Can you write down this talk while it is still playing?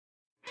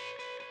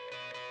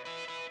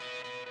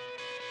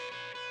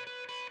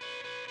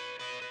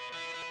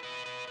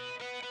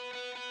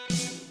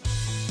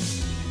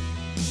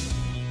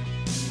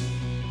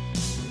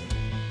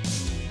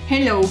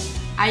Hello,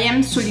 I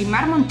am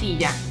Sulimar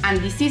Montilla and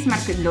this is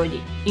Market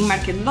Logic. In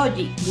Market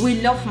Logic,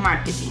 we love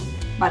marketing,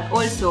 but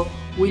also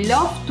we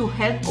love to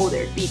help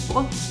other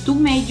people to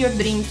make your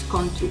dreams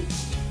come true,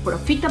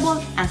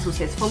 profitable and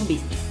successful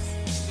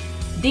businesses.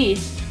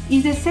 This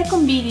is the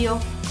second video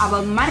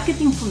about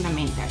marketing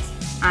fundamentals,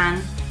 and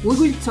we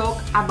will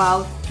talk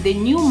about the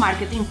new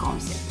marketing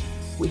concept.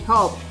 We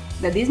hope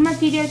that this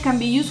material can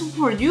be useful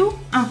for you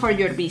and for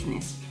your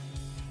business.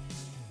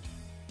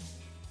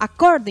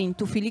 According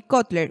to Philip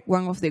Kotler,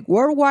 one of the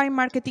worldwide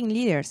marketing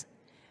leaders,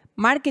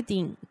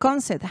 marketing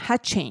concept has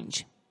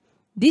changed.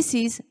 This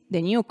is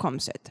the new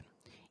concept.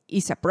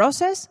 It's a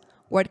process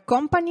where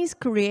companies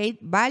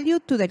create value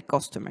to their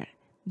customer,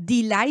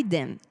 delight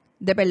them,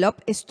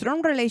 develop a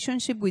strong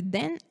relationship with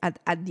them, and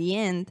at the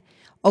end,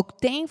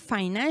 obtain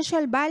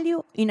financial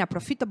value in a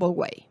profitable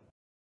way.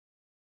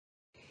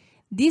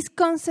 This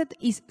concept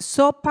is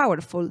so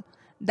powerful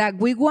that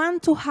we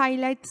want to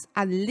highlight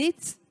at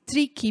least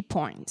 3 key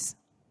points.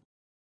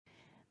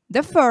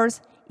 The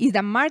first is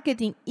that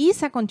marketing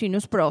is a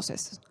continuous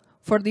process.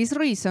 For this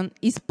reason,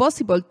 it's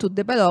possible to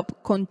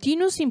develop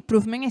continuous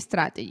improvement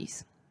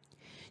strategies.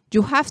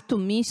 You have to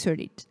measure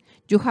it.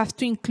 You have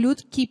to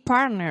include key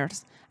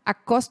partners, a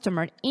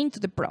customer, into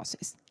the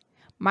process.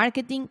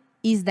 Marketing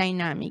is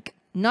dynamic,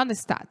 not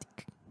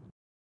static.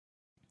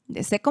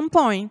 The second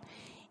point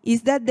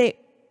is that the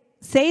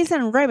sales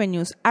and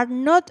revenues are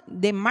not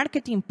the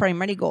marketing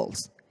primary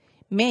goals.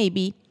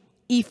 Maybe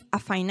if a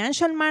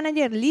financial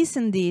manager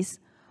listens to this,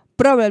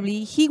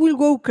 probably he will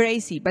go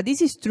crazy, but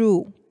this is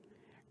true.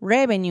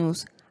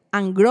 Revenues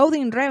and growth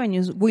in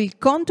revenues will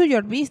come to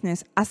your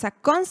business as a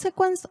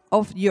consequence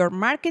of your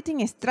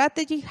marketing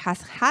strategy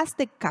has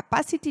the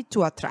capacity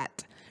to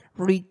attract,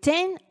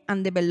 retain,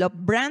 and develop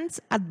brands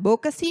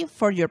advocacy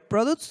for your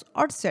products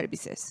or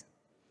services.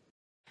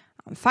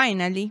 And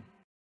finally,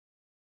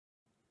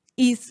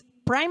 its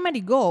primary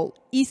goal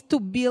is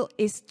to build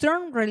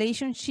strong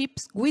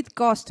relationships with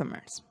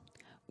customers.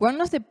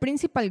 One of the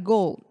principal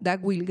goals that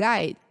will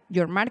guide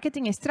your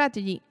marketing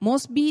strategy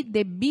must be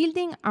the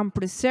building and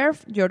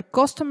preserve your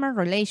customer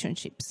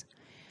relationships.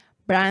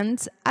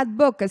 Brands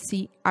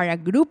advocacy are a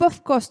group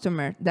of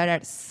customers that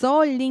are so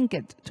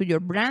linked to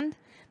your brand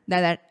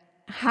that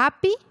are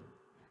happy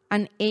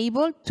and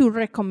able to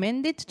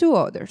recommend it to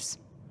others.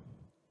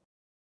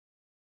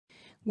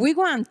 We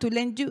want to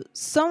lend you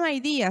some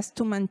ideas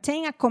to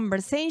maintain a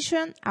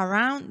conversation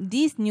around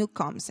this new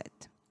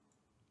concept.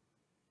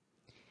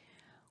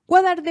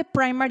 What are the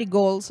primary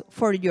goals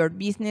for your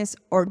business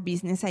or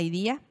business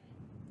idea?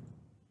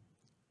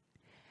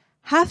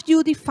 Have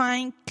you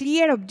defined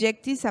clear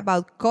objectives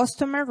about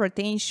customer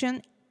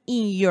retention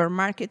in your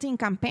marketing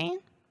campaign?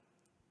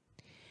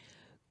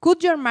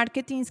 Could your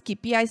marketing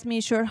KPIs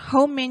measure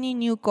how many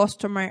new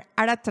customers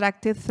are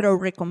attracted through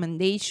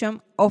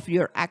recommendation of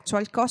your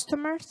actual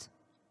customers?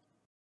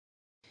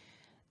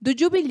 Do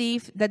you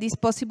believe that it's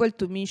possible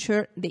to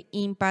measure the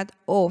impact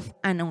of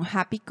an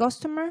unhappy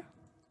customer?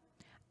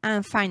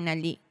 And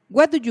finally,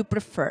 what do you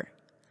prefer?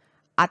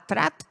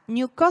 Attract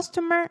new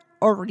customers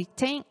or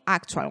retain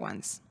actual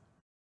ones?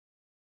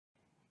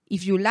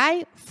 If you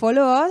like,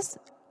 follow us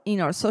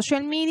in our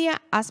social media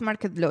as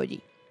Market Logic.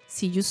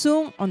 See you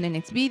soon on the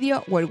next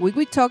video where we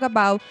will talk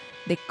about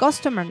the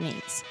customer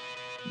needs.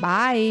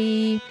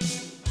 Bye!